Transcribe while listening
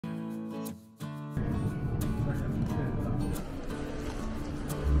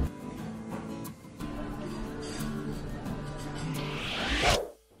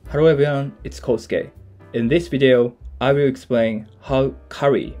Hello everyone, it's Kosuke. In this video, I will explain how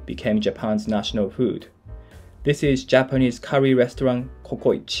curry became Japan's national food. This is Japanese curry restaurant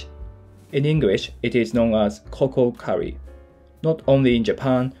Kokoichi. In English, it is known as Coco Curry. Not only in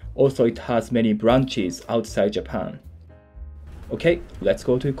Japan, also it has many branches outside Japan. Okay, let's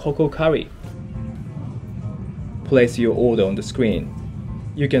go to Coco Curry. Place your order on the screen.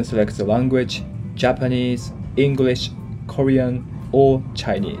 You can select the language, Japanese, English, Korean, or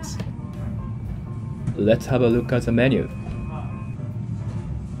Chinese. Let's have a look at the menu.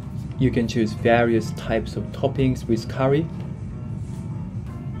 You can choose various types of toppings with curry,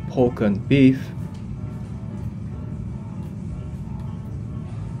 pork and beef,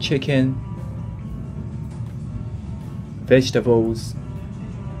 chicken, vegetables,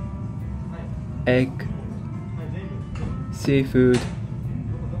 egg, seafood,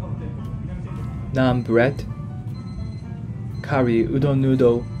 naan bread, curry udon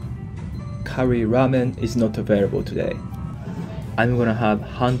noodle. Curry ramen is not available today. I'm gonna have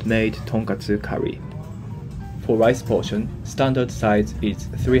handmade tonkatsu curry. For rice portion, standard size is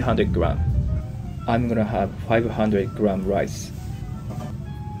 300 gram. I'm gonna have 500 gram rice.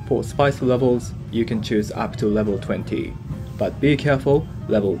 For spice levels, you can choose up to level 20. But be careful,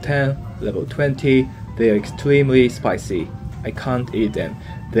 level 10, level 20, they are extremely spicy. I can't eat them,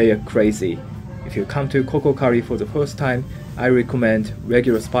 they are crazy. If you come to Coco Curry for the first time, I recommend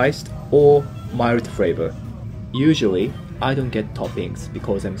regular spiced or mild flavor. Usually, I don't get toppings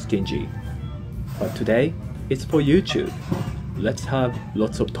because I'm stingy. But today, it's for YouTube. Let's have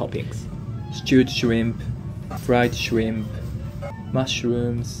lots of toppings. Stewed shrimp, fried shrimp,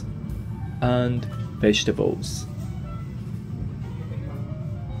 mushrooms, and vegetables.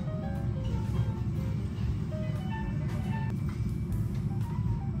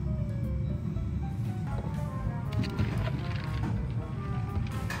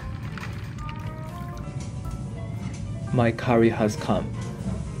 My curry has come.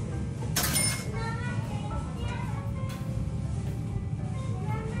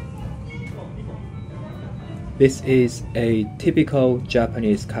 This is a typical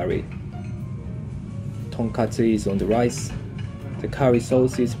Japanese curry. Tonkatsu is on the rice. The curry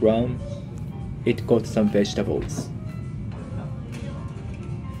sauce is brown. It got some vegetables.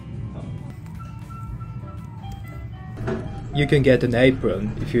 You can get an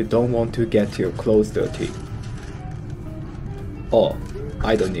apron if you don't want to get your clothes dirty. Oh,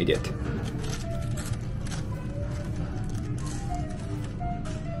 I don't need it.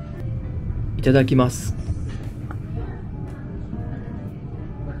 Itadakimasu.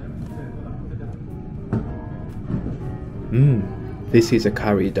 This is a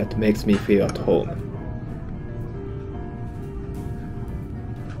curry that makes me feel at home.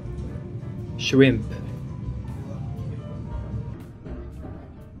 Shrimp.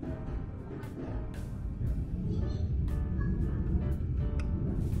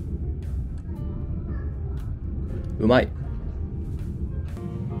 Umai.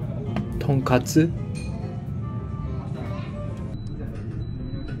 Tonkatsu.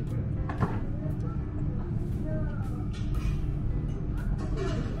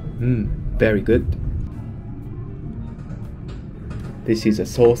 Very good. This is a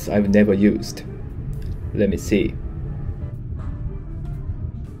sauce I've never used. Let me see.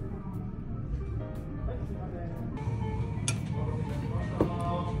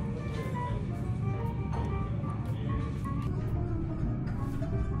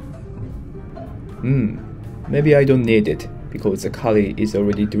 Maybe I don't need it because the curry is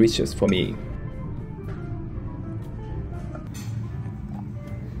already delicious for me.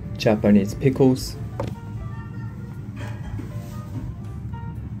 Japanese pickles.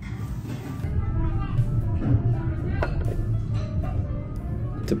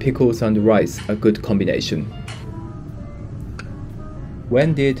 The pickles and rice are a good combination.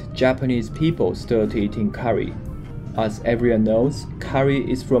 When did Japanese people start eating curry? As everyone knows, curry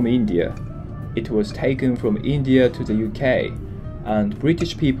is from India. It was taken from India to the UK, and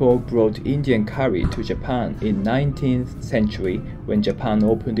British people brought Indian curry to Japan in 19th century when Japan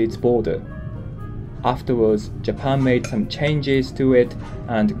opened its border. Afterwards, Japan made some changes to it,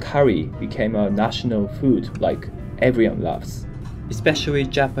 and curry became a national food like everyone loves. Especially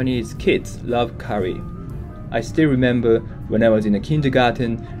Japanese kids love curry. I still remember when I was in a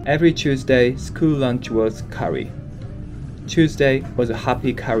kindergarten, every Tuesday school lunch was curry. Tuesday was a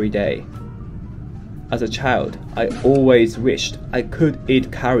happy curry day. As a child, I always wished I could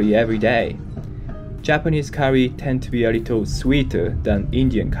eat curry every day. Japanese curry tend to be a little sweeter than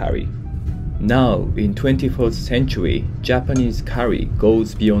Indian curry. Now, in 21st century, Japanese curry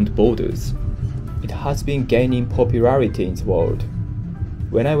goes beyond borders. It has been gaining popularity in the world.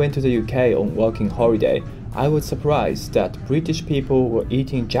 When I went to the UK on working holiday, I was surprised that British people were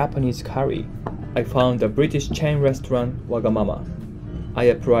eating Japanese curry. I found a British chain restaurant, Wagamama. I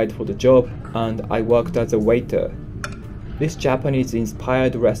applied for the job and I worked as a waiter. This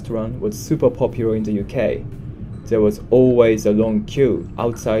Japanese-inspired restaurant was super popular in the UK. There was always a long queue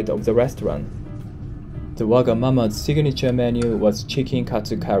outside of the restaurant. The Wagamama's signature menu was chicken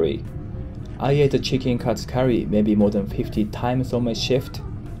katsu curry. I ate the chicken katsu curry maybe more than 50 times on my shift.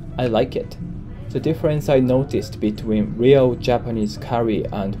 I like it. The difference I noticed between real Japanese curry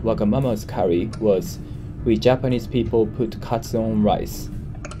and Wagamama's curry was we Japanese people put katsu on rice.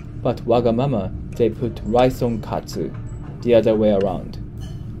 But Wagamama, they put rice on katsu, the other way around.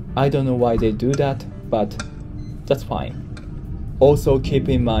 I don't know why they do that, but that's fine. Also keep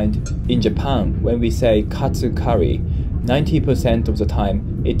in mind, in Japan, when we say katsu curry, 90% of the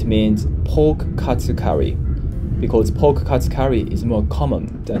time it means pork katsu curry, because pork katsu curry is more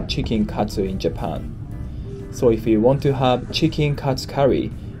common than chicken katsu in Japan. So if you want to have chicken katsu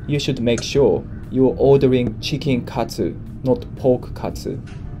curry, you should make sure you're ordering chicken katsu, not pork katsu.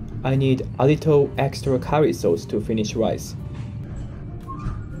 I need a little extra curry sauce to finish rice.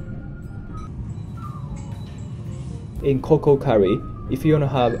 In Coco Curry, if you want to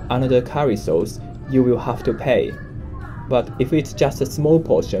have another curry sauce, you will have to pay. But if it's just a small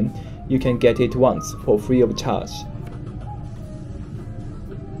portion, you can get it once for free of charge.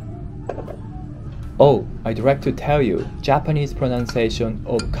 Oh, I'd like to tell you Japanese pronunciation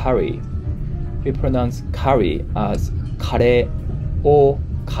of curry. We pronounce curry as kare or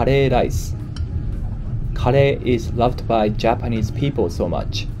kare rice. Kare is loved by Japanese people so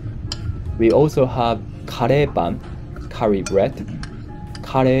much. We also have kare pan, curry bread,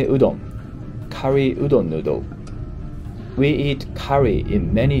 kare udon, curry udon noodle. We eat curry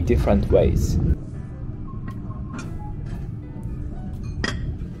in many different ways.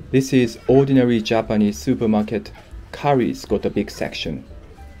 This is ordinary Japanese supermarket. Curries got a big section.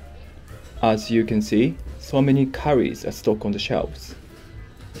 As you can see, so many curries are stocked on the shelves.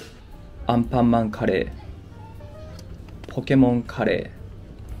 Anpanman curry, Pokemon curry,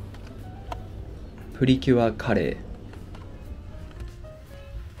 Puricure curry.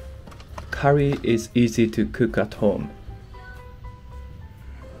 Curry is easy to cook at home.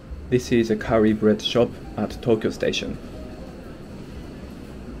 This is a curry bread shop at Tokyo Station.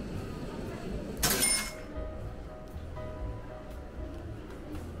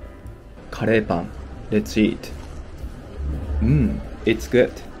 Kare pan, let's eat. It's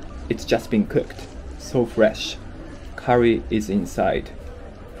good. It's just been cooked. So fresh. Curry is inside.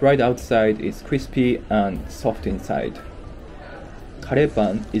 Fried outside is crispy and soft inside. Kare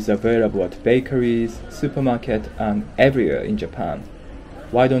pan is available at bakeries, supermarket and everywhere in Japan.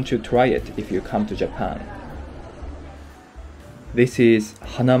 Why don't you try it if you come to Japan? This is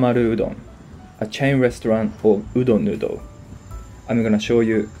Hanamaru Udon, a chain restaurant of udon noodle. I'm gonna show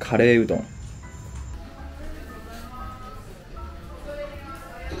you kare udon.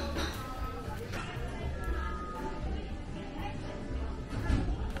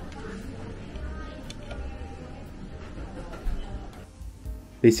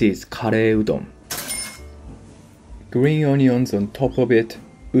 This is kare udon. Green onions on top of it,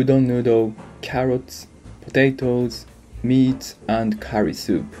 udon noodle, carrots, potatoes, meat and curry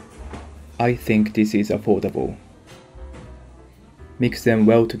soup. I think this is affordable. Mix them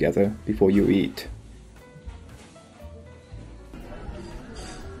well together before you eat.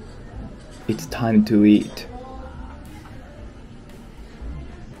 It's time to eat.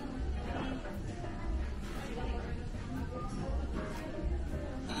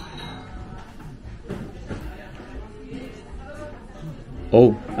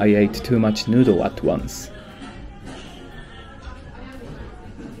 Oh, I ate too much noodle at once.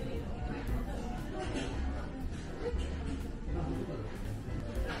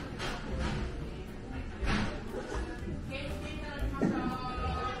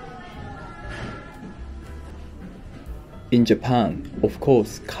 In Japan, of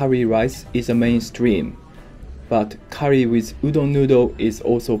course, curry rice is a mainstream, but curry with udon noodle is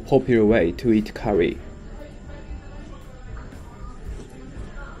also a popular way to eat curry.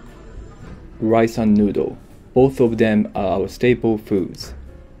 Rice and noodle, both of them are our staple foods.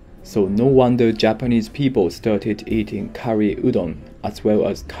 So no wonder Japanese people started eating curry udon as well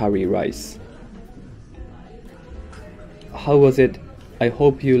as curry rice. How was it? I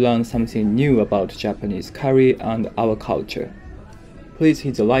hope you learned something new about Japanese curry and our culture. Please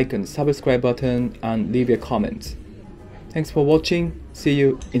hit the like and subscribe button and leave your comments. Thanks for watching. See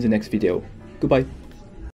you in the next video. Goodbye.